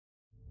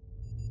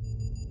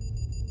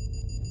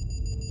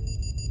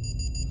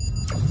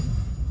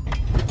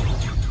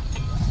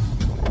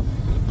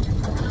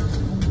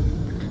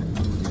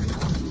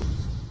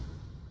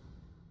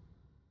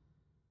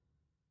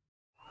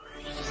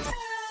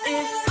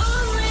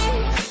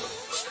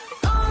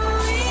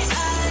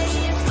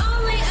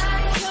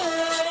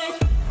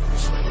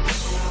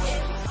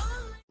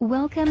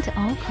Welcome to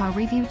All Car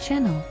Review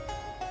channel.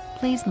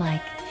 Please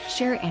like,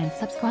 share and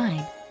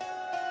subscribe.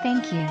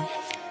 Thank you.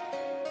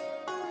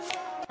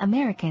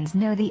 Americans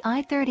know the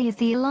i30 is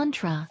the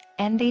Elantra,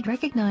 and they'd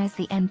recognize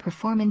the N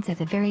performance as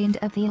a variant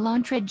of the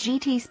Elantra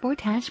GT Sport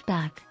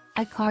hatchback,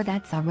 a car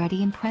that's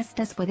already impressed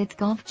us with its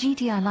Golf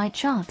GTI light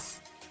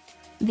chops.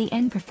 The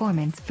N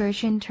performance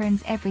version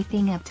turns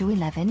everything up to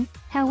 11,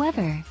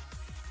 however.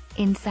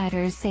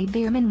 Insiders say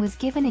Bierman was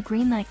given a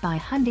green light by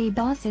Hyundai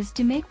bosses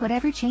to make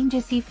whatever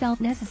changes he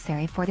felt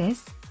necessary for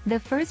this, the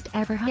first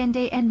ever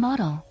Hyundai N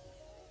model.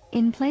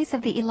 In place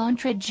of the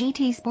Elantra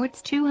GT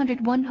Sport's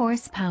 201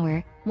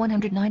 horsepower,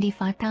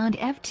 195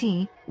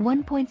 pound-ft,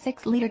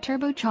 1.6-liter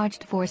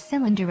turbocharged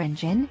 4-cylinder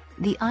engine,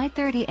 the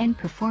i30 N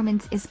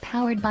Performance is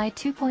powered by a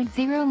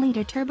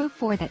 2.0-liter Turbo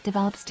 4 that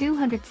develops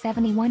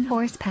 271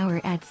 horsepower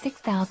at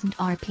 6,000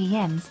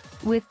 RPMs,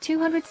 with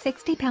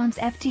 260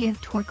 pounds-ft of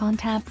torque on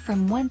tap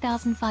from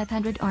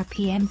 1,500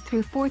 RPMs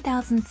through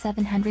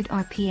 4,700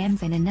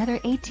 RPMs and another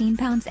 18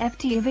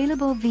 pounds-ft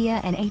available via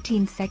an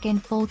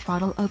 18-second full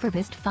throttle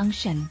overboost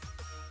function.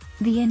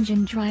 The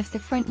engine drives the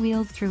front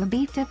wheels through a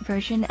beefed-up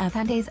version of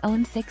Hyundai's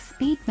own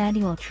 6-speed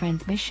manual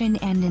transmission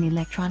and an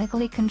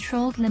electronically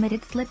controlled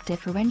limited-slip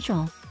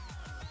differential.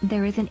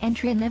 There is an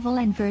entry-level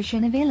N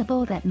version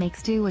available that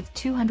makes do with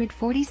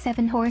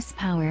 247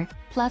 horsepower,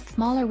 plus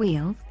smaller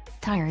wheels,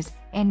 tires,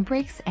 and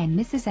brakes and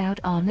misses out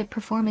on the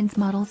performance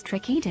model's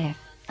tricky diff,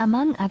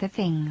 among other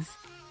things.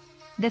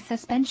 The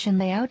suspension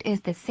layout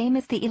is the same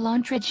as the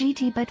Elantra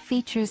GT but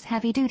features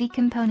heavy-duty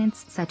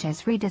components such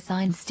as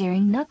redesigned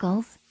steering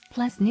knuckles,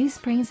 plus new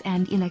springs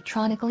and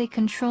electronically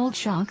controlled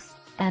shocks,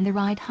 and the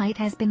ride height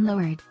has been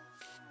lowered.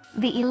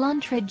 The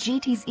Elantra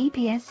GT's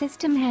EPS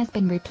system has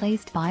been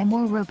replaced by a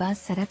more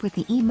robust setup with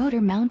the e-motor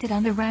mounted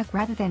on the rack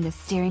rather than the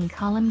steering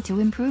column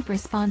to improve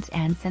response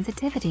and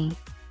sensitivity.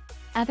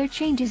 Other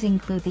changes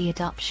include the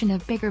adoption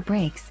of bigger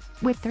brakes,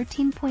 with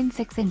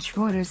 13.6-inch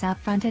rotors up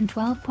front and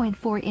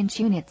 12.4-inch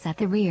units at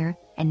the rear,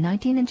 and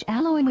 19-inch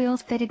alloy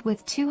wheels fitted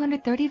with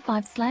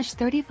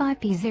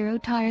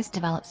 235/35P0 tires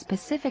developed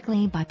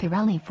specifically by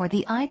Pirelli for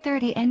the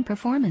i30 N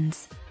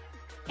Performance.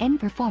 N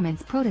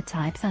Performance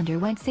prototypes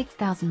underwent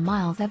 6,000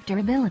 miles of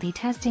durability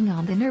testing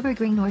on the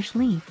Nürburgring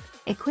Nordschleife,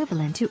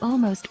 equivalent to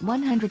almost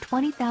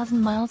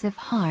 120,000 miles of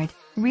hard,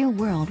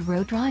 real-world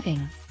road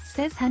driving,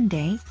 says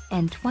Hyundai,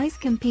 and twice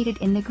competed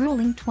in the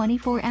grueling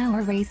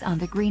 24-hour race on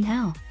the Green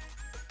Hell.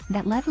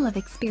 That level of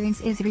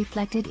experience is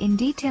reflected in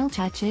detailed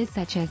touches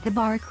such as the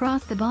bar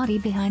across the body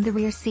behind the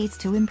rear seats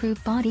to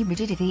improve body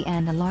rigidity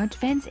and the large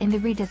vents in the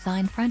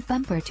redesigned front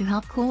bumper to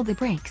help cool the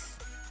brakes.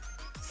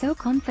 So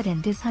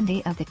confident is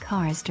Hyundai of the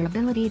car's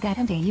durability that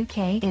Hyundai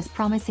UK is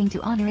promising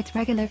to honor its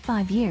regular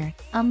 5-year,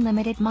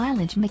 unlimited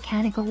mileage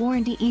mechanical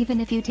warranty even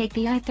if you take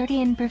the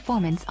i30 N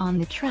Performance on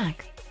the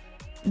track.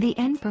 The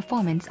N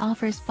Performance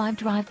offers 5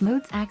 drive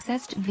modes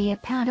accessed via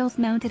paddles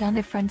mounted on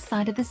the front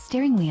side of the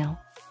steering wheel.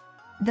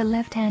 The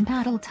left-hand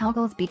paddle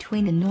toggles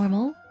between the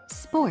normal,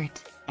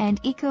 sport, and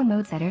eco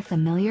modes that are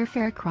familiar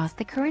fare across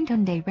the current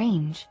Hyundai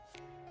range.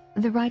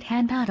 The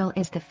right-hand paddle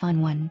is the fun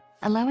one,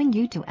 allowing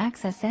you to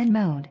access N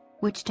mode,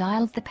 which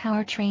dials the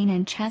powertrain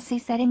and chassis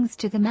settings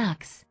to the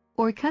max,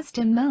 or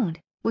custom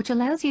mode, which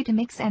allows you to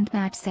mix and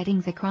match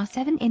settings across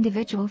 7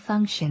 individual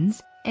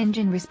functions: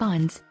 engine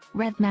response,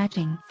 rev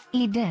matching,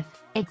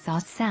 e-diff,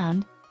 exhaust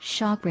sound,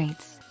 shock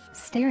rates,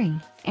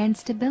 steering, and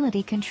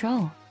stability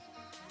control.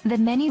 The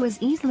menu is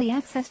easily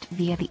accessed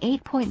via the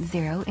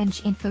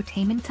 8.0-inch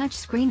infotainment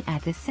touchscreen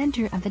at the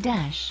center of the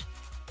dash.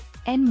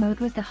 N mode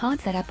was the hot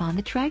setup on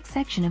the track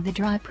section of the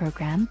drive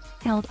program,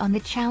 held on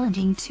the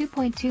challenging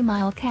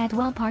 2.2-mile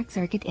Cadwell Park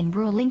circuit in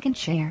rural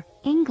Lincolnshire,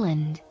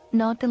 England,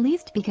 not the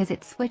least because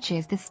it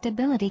switches the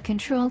stability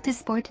control to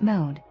sport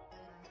mode.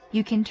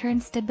 You can turn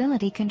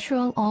stability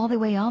control all the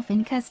way off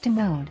in custom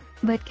mode,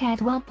 but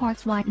Cadwell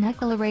Park's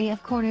white-knuckle array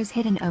of corners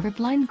hidden over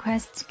blind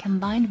crests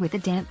combined with the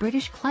damp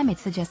British climate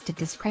suggested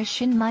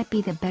discretion might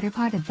be the better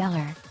part of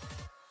valor.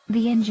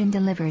 The engine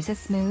delivers a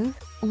smooth,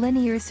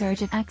 linear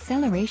surge of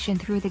acceleration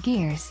through the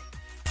gears.